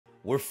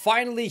We're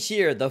finally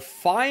here, the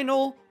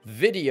final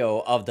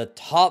video of the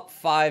top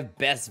 5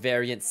 best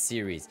variants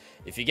series.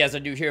 If you guys are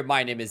new here,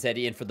 my name is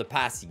Eddie, and for the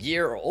past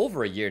year or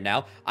over a year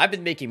now, I've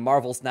been making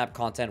Marvel Snap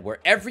content where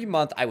every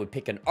month I would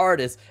pick an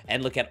artist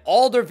and look at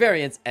all their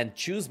variants and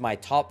choose my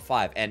top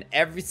 5. And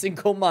every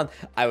single month,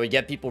 I would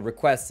get people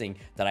requesting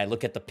that I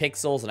look at the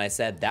pixels, and I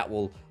said that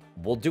we'll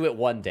do it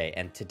one day.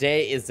 And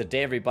today is the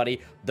day,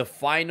 everybody, the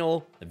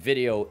final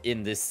video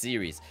in this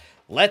series.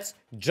 Let's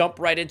jump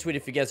right into it.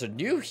 If you guys are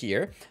new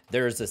here,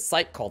 there's a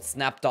site called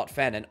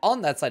snap.fan, and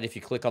on that site, if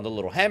you click on the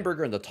little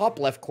hamburger in the top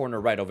left corner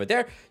right over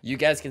there, you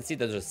guys can see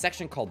there's a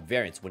section called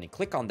variants. When you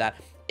click on that,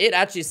 it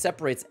actually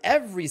separates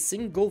every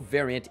single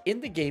variant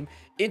in the game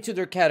into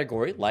their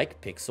category,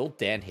 like Pixel,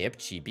 Dan Hip,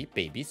 Chibi,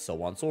 Baby,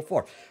 so on and so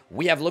forth.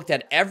 We have looked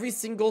at every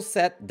single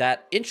set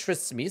that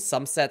interests me.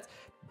 Some sets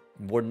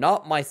were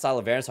not my style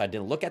of variants, so I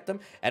didn't look at them,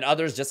 and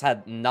others just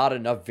had not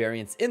enough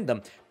variants in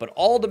them. But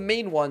all the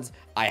main ones,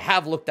 I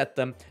have looked at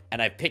them,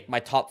 and I picked my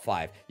top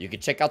 5. You can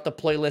check out the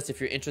playlist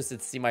if you're interested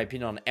to see my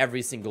opinion on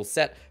every single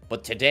set.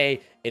 But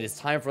today, it is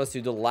time for us to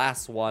do the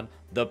last one,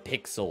 the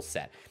Pixel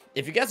set.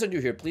 If you guys are new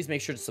here, please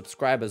make sure to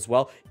subscribe as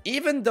well.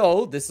 Even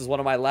though this is one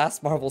of my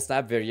last Marvel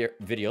Snap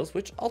videos,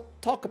 which I'll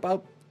talk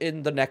about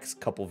in the next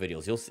couple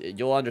videos.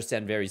 You'll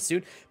understand very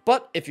soon.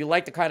 But if you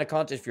like the kind of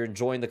content, if you're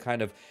enjoying the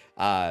kind of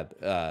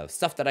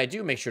stuff that I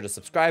do, make sure to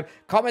subscribe.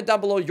 Comment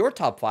down below your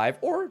top 5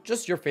 or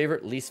just your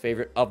favorite, least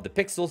favorite of the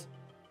pixels.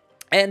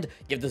 And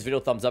give this video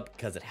a thumbs up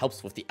because it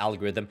helps with the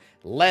algorithm.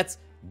 Let's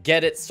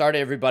get it started,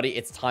 everybody.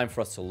 It's time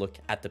for us to look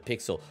at the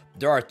pixel.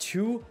 There are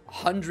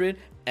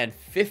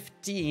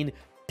 215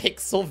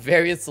 pixel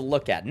variants to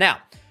look at. Now,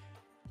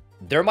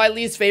 they're my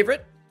least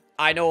favorite.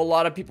 I know a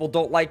lot of people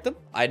don't like them.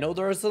 I know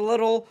there's a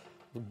little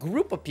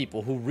group of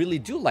people who really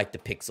do like the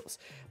pixels.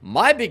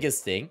 My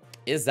biggest thing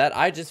is that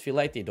I just feel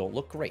like they don't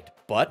look great.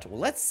 But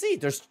let's see.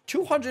 There's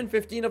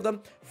 215 of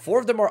them. 4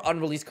 of them are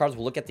unreleased cards.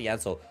 We'll look at the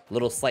end, so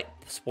little slight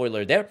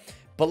spoiler there.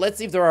 But let's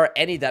see if there are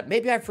any that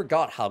maybe I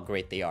forgot how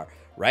great they are,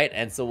 right?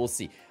 And so we'll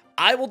see.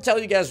 I will tell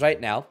you guys right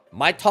now,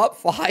 my top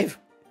 5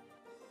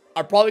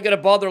 are probably going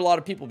to bother a lot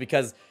of people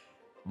because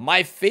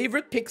my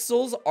favorite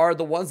pixels are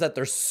the ones that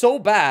they're so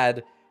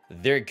bad,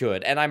 they're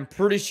good. And I'm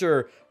pretty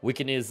sure we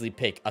can easily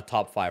pick a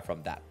top 5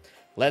 from that.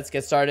 Let's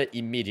get started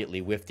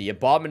immediately with the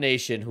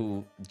Abomination,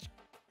 who...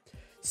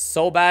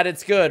 so bad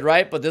it's good,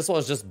 right? But this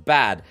one's just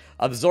bad.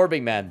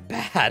 Absorbing Man,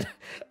 bad.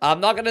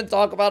 I'm not going to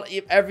talk about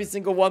every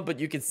single one, but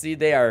you can see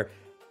they're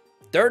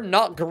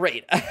not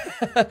great.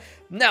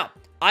 Now,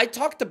 I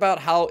talked about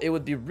how it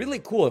would be really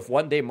cool if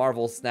one day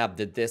Marvel Snap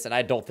did this, and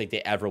I don't think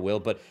they ever will,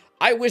 but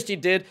I wish they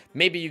did.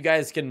 Maybe you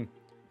guys can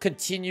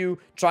continue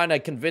trying to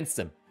convince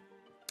them.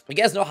 You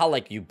guys know how,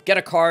 like, you get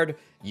a card,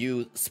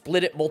 you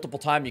split it multiple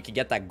times, you can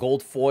get that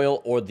gold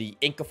foil or the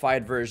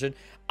inkified version.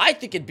 I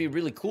think it'd be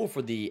really cool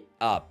for the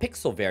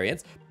pixel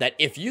variants that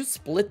if you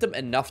split them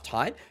enough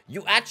time,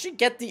 you actually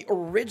get the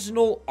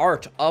original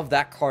art of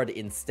that card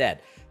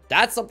instead.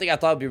 That's something I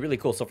thought would be really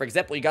cool. So, for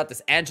example, you got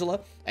this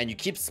Angela, and you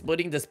keep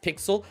splitting this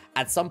pixel.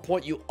 At some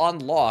point, you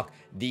unlock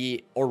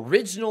the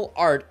original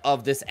art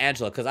of this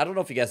Angela. Because I don't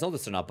know if you guys know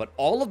this or not, but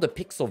all of the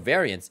pixel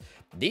variants,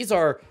 these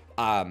are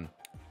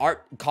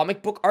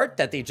comic book art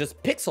that they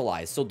just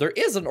pixelized. So there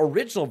is an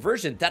original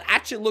version that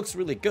actually looks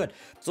really good.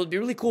 So it'd be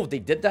really cool if they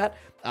did that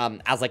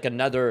as like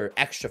another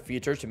extra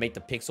feature to make the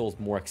pixels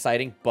more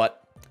exciting.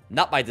 But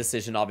not my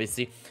decision,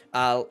 obviously.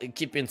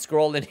 Keeping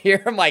scrolling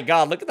here. My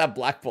God, look at that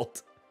Black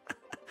Bolt.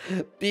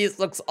 Beast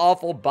looks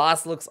awful.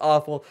 Boss looks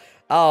awful.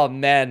 Oh,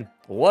 man.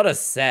 What a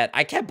set.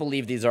 I can't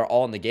believe these are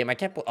all in the game.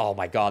 Oh,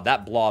 my God.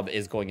 That Blob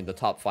is going in the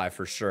top 5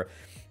 for sure.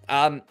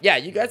 Yeah,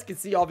 you guys can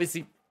see,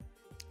 obviously.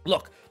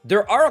 Look,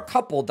 there are a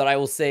couple that I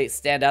will say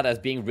stand out as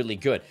being really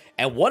good.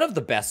 And one of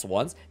the best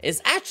ones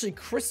is actually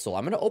Crystal.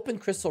 I'm going to open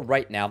Crystal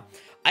right now.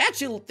 I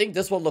actually think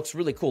this one looks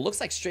really cool. Looks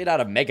like straight out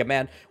of Mega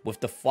Man with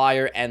the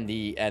fire and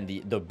the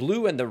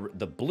blue and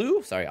the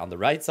blue. Sorry, on the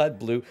right side,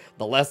 blue.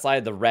 The left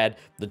side, the red.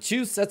 The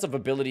 2 sets of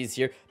abilities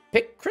here.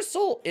 Pick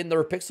Crystal in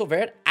their pixel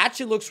variant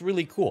actually looks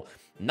really cool.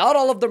 Not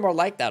all of them are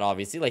like that,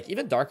 obviously. Like,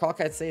 even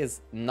Darkhawk, I'd say,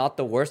 is not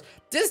the worst.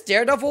 This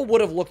Daredevil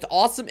would have looked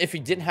awesome if he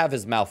didn't have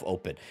his mouth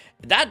open.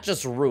 That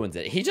just ruins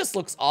it. He just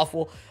looks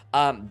awful.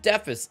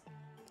 Def is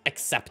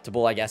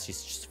acceptable, I guess.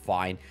 He's just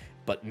fine.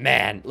 But,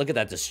 man, look at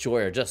that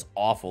Destroyer. Just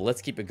awful.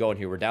 Let's keep it going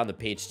here. We're down to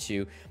page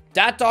 2.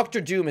 That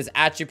Doctor Doom is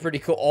actually pretty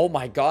cool. Oh,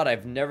 my God.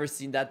 I've never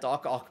seen that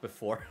Doc Ock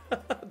before.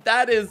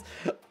 That is...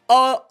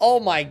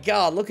 oh, my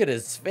God. Look at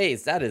his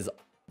face. That is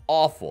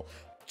awful.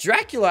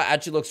 Dracula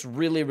actually looks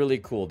really, really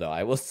cool, though.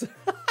 I forgot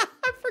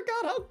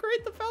how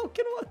great the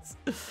Falcon was.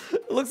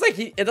 It looks like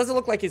it doesn't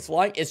look like he's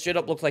flying. It straight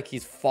up looks like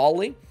he's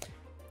falling.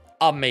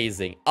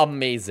 Amazing.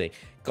 Amazing.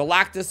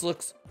 Galactus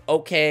looks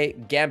okay.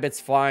 Gambit's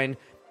fine.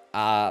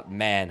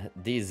 Man,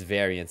 these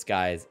variants,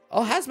 guys.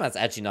 Oh, Hazmat's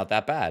actually not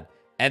that bad.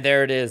 And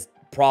there it is.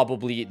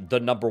 Probably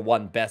the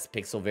 #1 best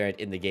pixel variant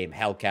in the game.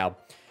 Hellcow.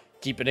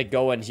 Keeping it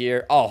going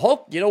here. Oh,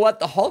 Hulk. You know what?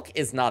 The Hulk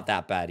is not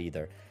that bad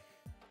either.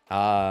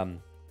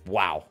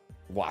 Wow.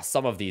 Wow,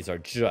 some of these are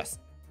just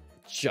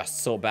just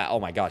so bad. Oh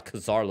my god,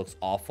 Kazar looks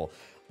awful.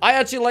 I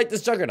actually like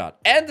this Juggernaut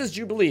and this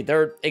Jubilee.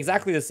 They're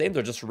exactly the same.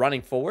 They're just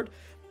running forward.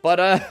 But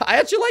I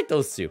actually like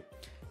those two.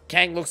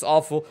 Kang looks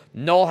awful.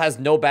 Null has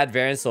no bad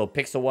variants, so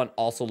Pixel 1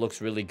 also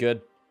looks really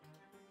good.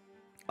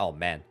 Oh,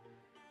 man.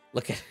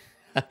 Look at...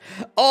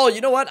 Oh, you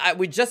know what?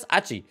 We just...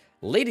 Actually,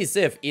 Lady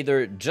Sif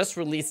either just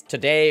released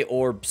today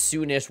or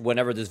soonish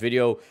whenever this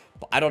video...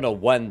 I don't know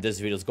when this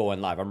video is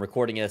going live. I'm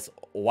recording this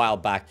a while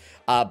back.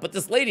 But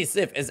this Lady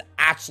Sif is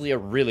actually a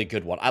really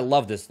good one. I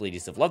love this Lady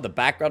Sif. Love the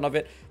background of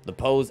it. The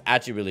pose,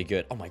 actually really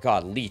good. Oh my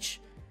god,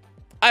 Leech.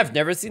 I've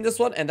never seen this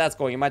one, and that's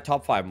going in my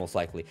top 5 most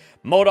likely.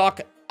 MODOK,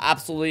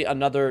 absolutely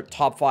another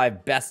top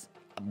 5 best,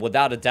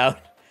 without a doubt.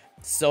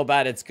 So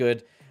bad it's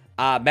good.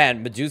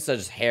 Man,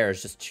 Medusa's hair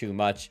is just too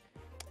much.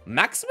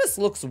 Maximus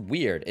looks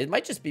weird. It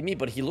might just be me,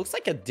 but he looks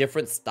like a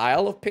different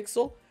style of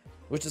pixel,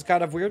 which is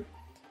kind of weird.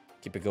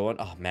 Keep it going.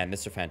 Oh, man,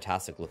 Mr.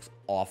 Fantastic looks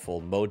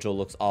awful. Mojo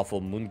looks awful.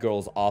 Moon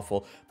Girl's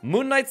awful.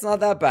 Moon Knight's not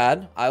that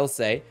bad, I'll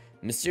say.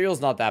 Mysterio's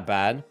not that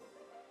bad.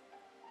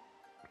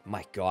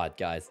 My god,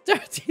 guys.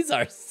 These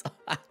are so...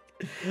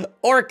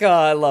 Orca,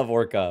 I love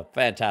Orca.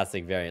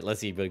 Fantastic variant.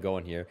 Let's keep it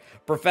going here.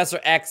 Professor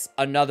X,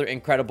 another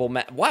incredible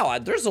wow,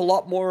 there's a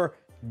lot more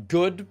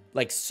good,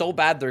 like so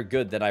bad they're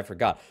good that I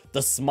forgot.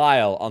 The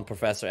smile on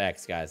Professor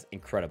X, guys.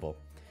 Incredible.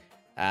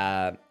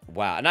 Wow.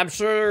 And I'm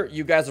sure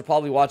you guys are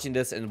probably watching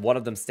this and one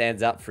of them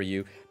stands out for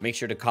you. Make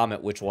sure to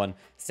comment which one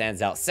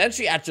stands out.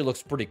 Sentry actually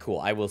looks pretty cool,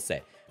 I will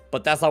say.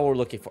 But that's not what we're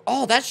looking for.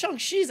 Oh, that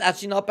Shang-Chi's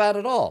actually not bad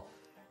at all.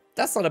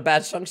 That's not a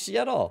bad Shang-Chi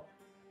at all.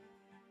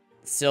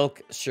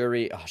 Silk,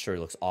 Shuri. Oh, Shuri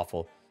looks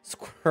awful.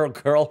 Squirrel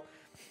Girl.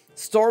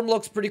 Storm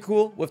looks pretty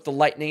cool with the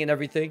lightning and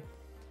everything.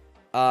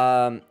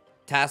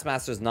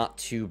 Taskmaster's not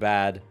too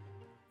bad.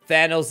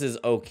 Thanos is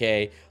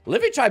okay.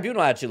 Living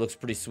Tribunal actually looks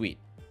pretty sweet.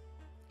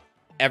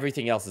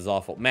 Everything else is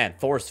awful. Man,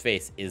 Thor's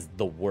face is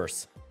the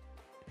worst.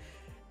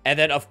 And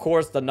then, of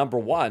course, the number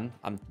 1.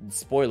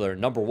 Spoiler,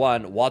 number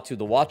 1, Uatu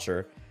the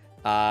Watcher.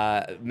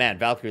 Man,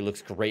 Valkyrie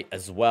looks great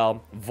as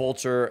well.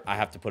 Vulture, I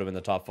have to put him in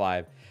the top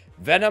 5.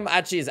 Venom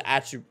is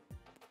actually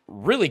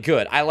really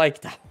good. I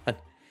like that one.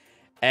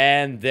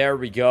 And there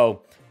we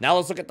go. Now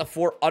let's look at the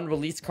 4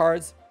 unreleased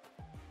cards.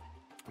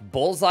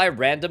 Bullseye,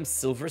 Random,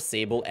 Silver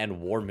Sable,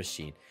 and War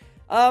Machine.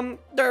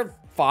 They're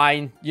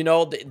fine. You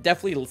know, they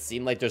definitely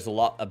seem like there's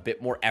a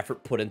bit more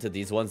effort put into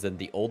these ones than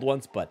the old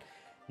ones, but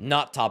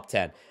not top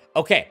 10.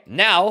 Okay,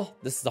 now,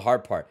 this is the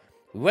hard part.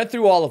 We went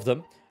through all of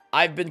them.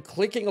 I've been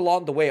clicking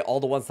along the way all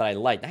the ones that I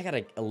liked. I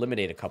gotta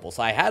eliminate a couple.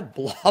 So I had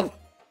Blob.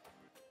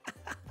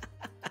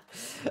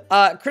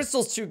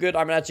 Crystal's too good.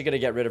 I'm actually gonna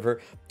get rid of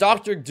her.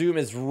 Doctor Doom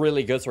is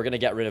really good, so we're gonna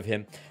get rid of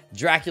him.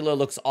 Dracula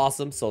looks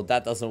awesome, so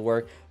that doesn't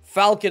work.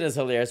 Falcon is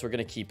hilarious. We're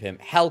gonna keep him.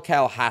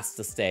 Hellcow has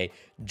to stay.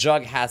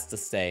 Jug has to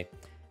stay.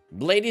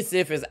 Lady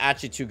Sif is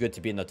actually too good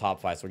to be in the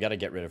top 5, so we gotta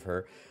get rid of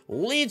her.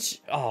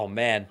 Leech, oh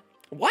man.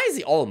 Why is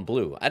he all in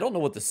blue? I don't know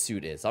what the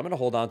suit is. I'm gonna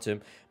hold on to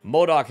him.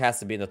 MODOK has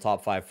to be in the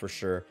top 5 for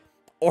sure.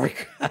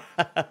 Orca,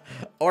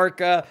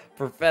 Orca,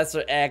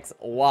 Professor X,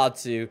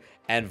 Uatu,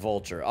 and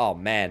Vulture. Oh,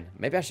 man.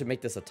 Maybe I should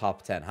make this a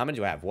top 10. How many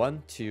do I have?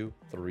 1, 2,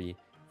 3,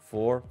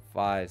 4,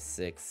 5,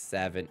 6,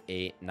 7,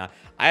 8, 9.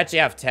 I actually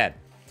have 10.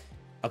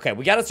 Okay,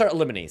 we got to start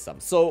eliminating some.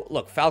 So,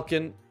 look,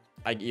 Falcon,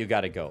 you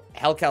got to go.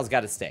 Hellcow's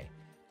got to stay.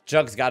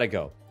 Jug's got to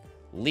go.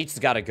 Leech's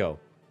got to go.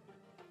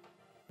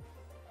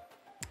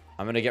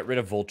 I'm going to get rid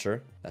of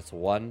Vulture. That's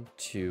 1,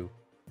 2,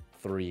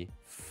 3,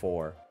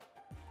 4.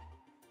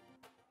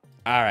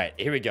 All right,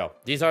 here we go.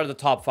 These are the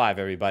top 5,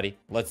 everybody.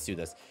 Let's do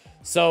this.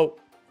 So,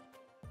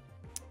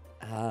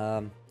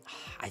 I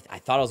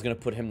thought I was going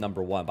to put him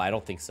number 1, but I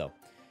don't think so.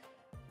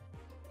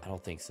 I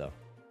don't think so.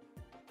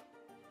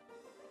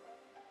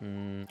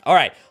 All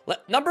right,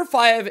 number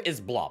 5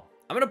 is Blob.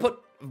 I'm going to put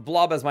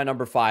Blob as my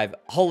number 5.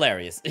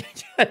 Hilarious.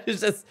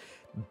 It's just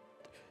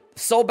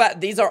so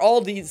bad. These are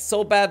all these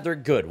so bad they're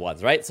good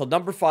ones, right? So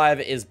number 5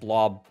 is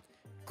Blob.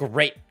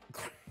 Great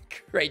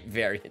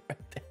variant right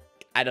there.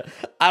 I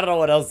don't know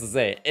what else to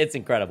say. It's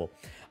incredible.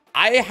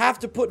 I have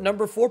to put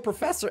number 4,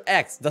 Professor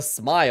X. The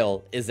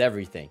smile is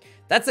everything.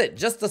 That's it.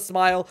 Just the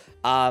smile.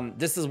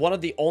 This is one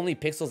of the only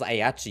pixels I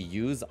actually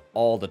use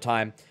all the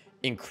time.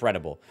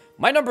 Incredible.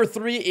 My number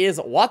 3 is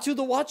Uatu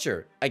the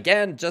Watcher.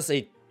 Again, just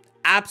a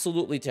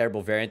absolutely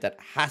terrible variant that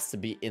has to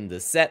be in the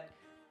set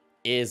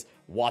is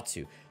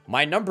Uatu.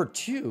 My number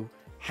 2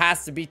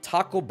 has to be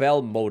Taco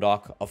Bell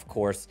MODOK, of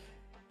course.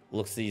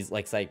 Looks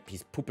like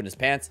he's pooping his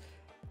pants.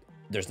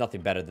 There's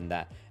nothing better than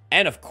that.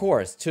 And of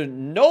course, to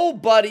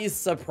nobody's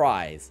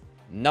surprise,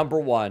 number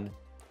 1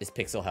 is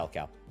Pixel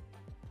Hellcow.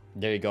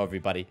 There you go,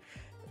 everybody.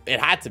 It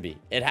had to be.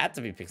 It had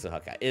to be Pixel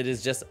Hellcow. It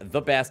is just the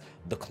best,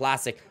 the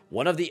classic,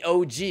 one of the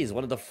OGs,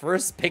 one of the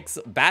first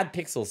bad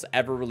pixels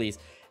ever released.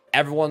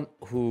 Everyone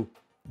who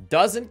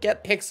doesn't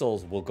get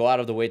pixels will go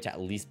out of the way to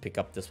at least pick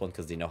up this one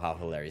because they know how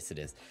hilarious it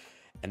is.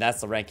 And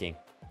that's the ranking.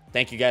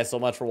 Thank you guys so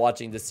much for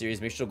watching this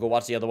series. Make sure to go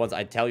watch the other ones.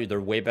 I tell you,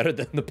 they're way better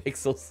than the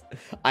pixels.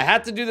 I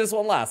had to do this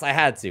one last. I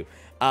had to.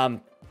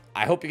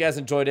 I hope you guys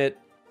enjoyed it.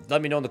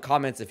 Let me know in the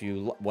comments if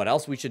what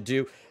else we should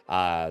do.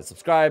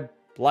 Subscribe,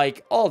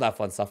 like all that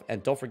fun stuff.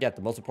 And don't forget,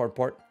 the most important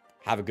part,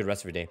 have a good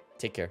rest of your day.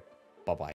 Take care. Bye-bye.